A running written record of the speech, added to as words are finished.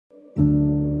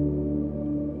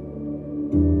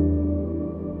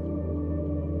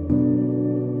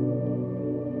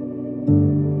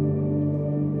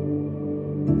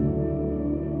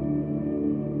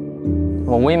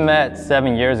When we met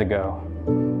 7 years ago,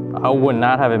 I would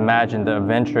not have imagined the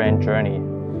adventure and journey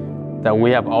that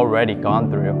we have already gone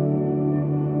through.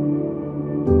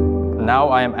 Now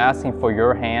I am asking for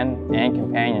your hand and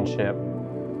companionship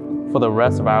for the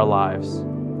rest of our lives.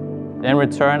 In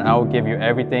return, I will give you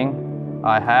everything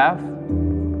I have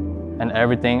and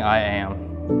everything I am.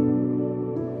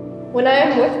 When I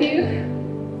am with you,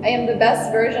 I am the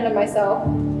best version of myself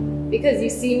because you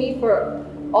see me for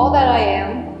all that I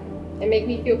am and make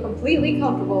me feel completely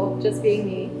comfortable just being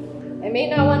me. I may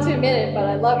not want to admit it, but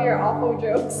I love your awful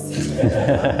jokes.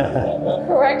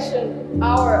 Correction,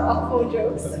 our awful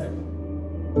jokes.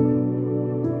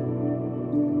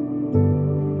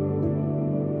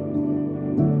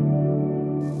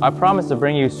 I promise to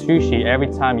bring you sushi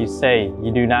every time you say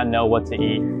you do not know what to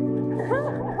eat.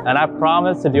 And I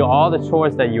promise to do all the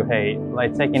chores that you hate,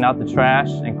 like taking out the trash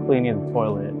and cleaning the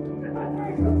toilet.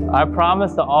 I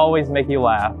promise to always make you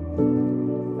laugh.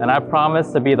 And I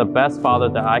promise to be the best father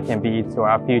that I can be to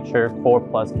our future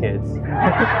 4+ kids.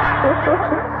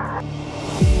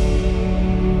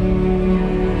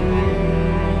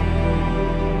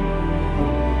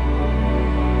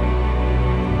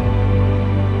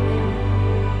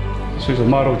 She's a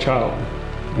model child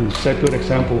and set good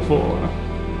example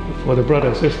for the brother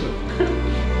and sister.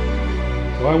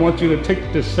 So I want you to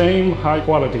take the same high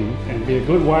quality and be a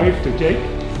good wife to Jake.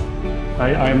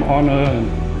 I am honored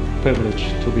and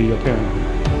privileged to be your parent.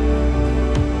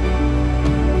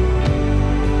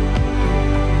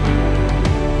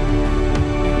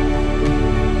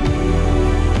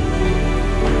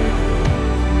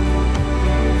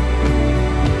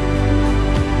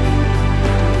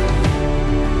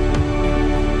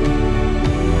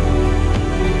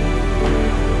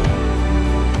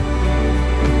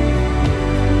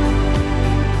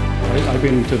 I've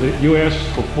been to the U.S.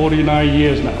 for 49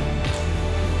 years now.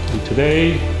 And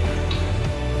today,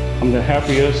 I'm the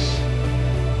happiest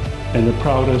and the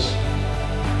proudest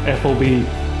FOB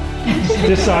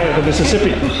this side of the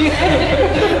Mississippi.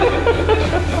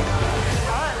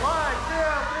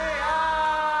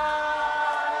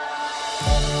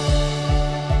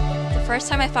 The first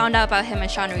time I found out about him and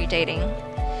Shanery dating,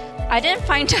 I didn't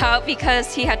find out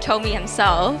because he had told me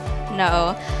himself.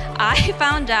 No, I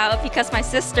found out because my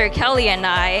sister Kelly and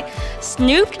I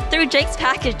snooped through Jake's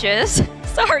packages.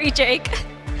 Sorry, Jake.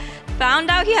 Found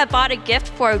out he had bought a gift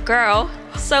for a girl,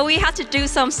 so we had to do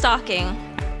some stalking.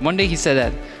 One day he said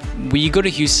that, when you go to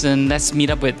Houston, let's meet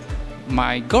up with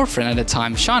my girlfriend at the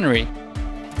time, Shanery.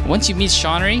 Once you meet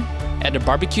Shanery at a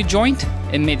barbecue joint,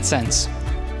 it made sense.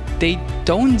 They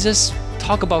don't just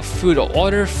talk about food or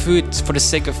order food for the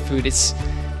sake of food.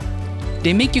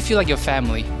 They make you feel like your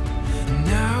family.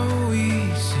 Now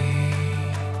we see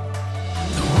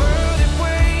the world it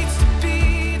waits to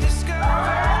be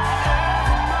discovered. Every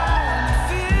moment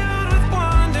filled with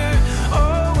wonder.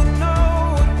 Oh, we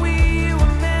know what we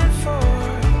were meant for.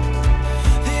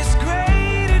 This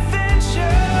great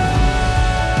adventure.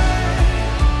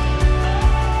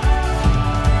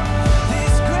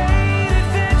 This great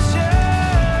adventure.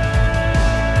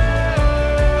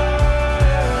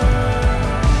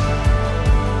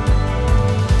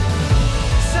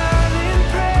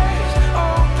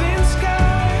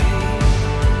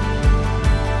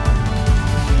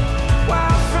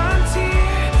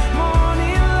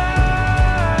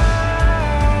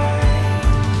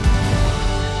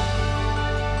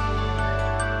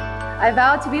 I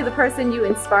vow to be the person you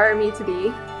inspire me to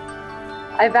be.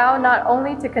 I vow not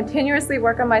only to continuously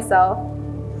work on myself,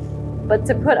 but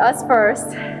to put us first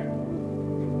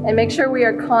and make sure we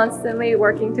are constantly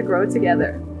working to grow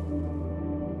together.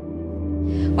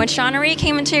 When Shanery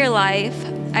came into your life,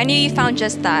 I knew you found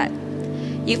just that.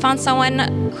 You found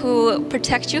someone who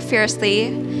protects you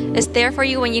fiercely, is there for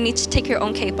you when you need to take your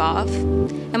own cape off.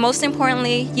 And most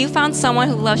importantly, you found someone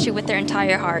who loves you with their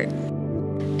entire heart.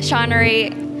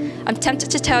 Shanery, I'm tempted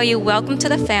to tell you welcome to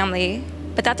the family,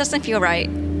 but that doesn't feel right.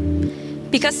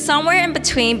 Because somewhere in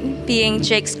between being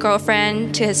Jake's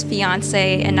girlfriend to his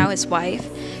fiance and now his wife,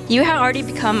 you had already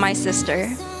become my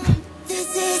sister.